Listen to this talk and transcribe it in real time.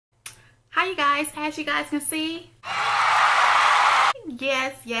Hi you guys, as you guys can see,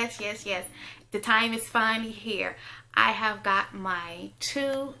 yes, the time is finally here. I have got my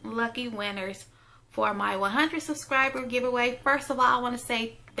 2 lucky winners for my 100 subscriber giveaway. First of all, I want to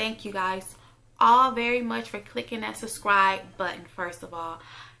say thank you guys all very much for clicking that subscribe button. First of all,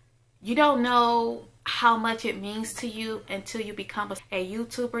 you don't know how much it means to you until you become a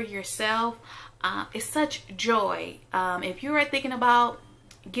YouTuber yourself. It's such joy. If you are thinking about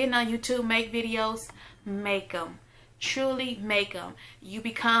getting on YouTube, make videos, make them. Truly make them. You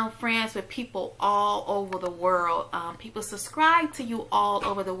become friends with people all over the world. People subscribe to you all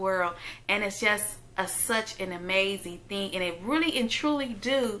over the world, and it's just such an amazing thing, and it really and truly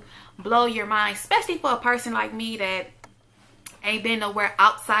do blow your mind, especially for a person like me that ain't been nowhere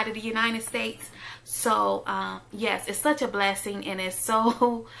outside of the United States. So yes, it's such a blessing, and it's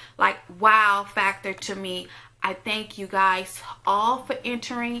so like wow factor to me. I thank you guys all for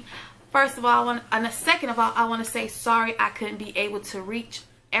entering. First of all, second of all, I want to say sorry I couldn't be able to reach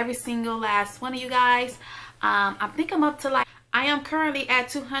every single last one of you guys. I think I'm up to I am currently at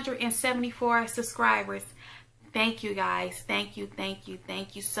 274 subscribers. Thank you guys. Thank you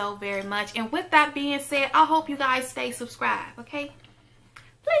so very much. And with that being said, I hope you guys stay subscribed, okay?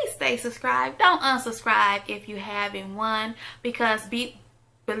 Please stay subscribed. Don't unsubscribe if you haven't won, because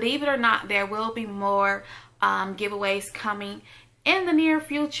believe it or not, there will be more giveaways coming in the near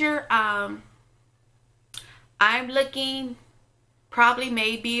future. I'm looking probably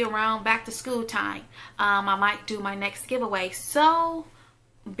maybe around back to school time. I might do my next giveaway, so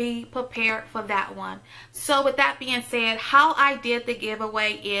be prepared for that one. So with that being said, how I did the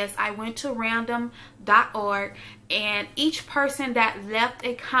giveaway is I went to random.org, and each person that left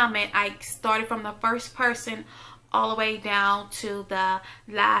a comment, I started from the first person all the way down to the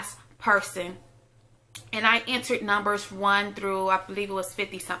last person, and I entered numbers 1 through, I believe it was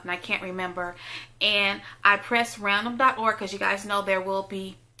 50 something, I can't remember. And I pressed random.org because you guys know there will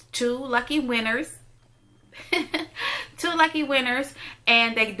be 2 lucky winners. 2 lucky winners,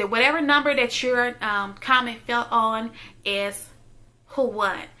 and whatever number that your comment fell on is who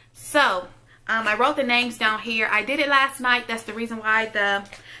won. So I wrote the names down here. I did it last night. That's the reason why the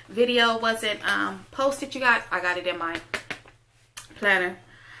video wasn't posted, you guys. I got it in my planner.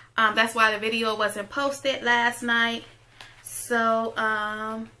 That's why the video wasn't posted last night. So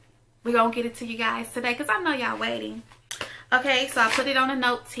we're gonna get it to you guys today, because I know y'all waiting. Okay, so I put it on the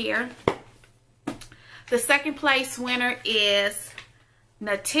notes here. The second place winner is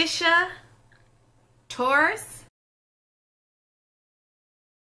Natisha Torres.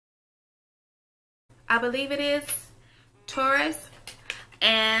 I believe it is Torres.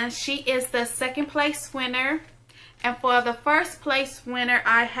 And she is the second place winner. And for the first place winner,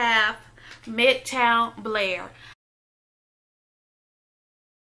 I have Midtown Blair.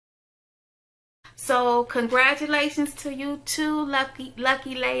 So congratulations to you 2 lucky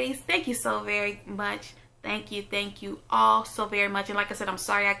ladies. Thank you so very much. Thank you all so very much. And like I said, I'm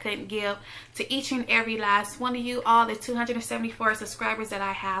sorry I couldn't give to each and every last one of you, all the 274 subscribers that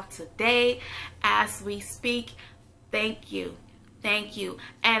I have today as we speak. Thank you.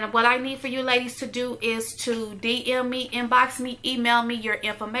 And what I need for you ladies to do is to DM me, inbox me, email me your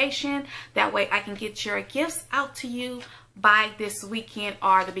information. That way I can get your gifts out to you by this weekend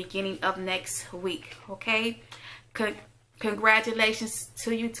or the beginning of next week, okay? Congratulations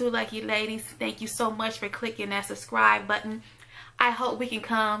to you 2 lucky ladies. Thank you so much for clicking that subscribe button. I hope we can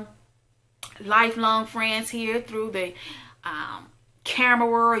come lifelong friends here through the camera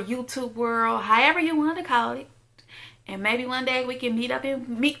world, YouTube world, however you want to call it. And maybe one day we can meet up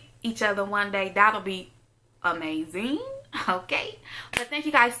and meet each other one day. That'll be amazing. Okay. But thank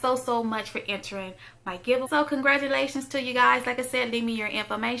you guys so much for entering my giveaway. So congratulations to you guys. Like I said, leave me your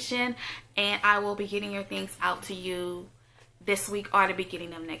information, and I will be getting your things out to you this week or the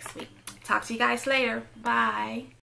beginning of next week. Talk to you guys later. Bye.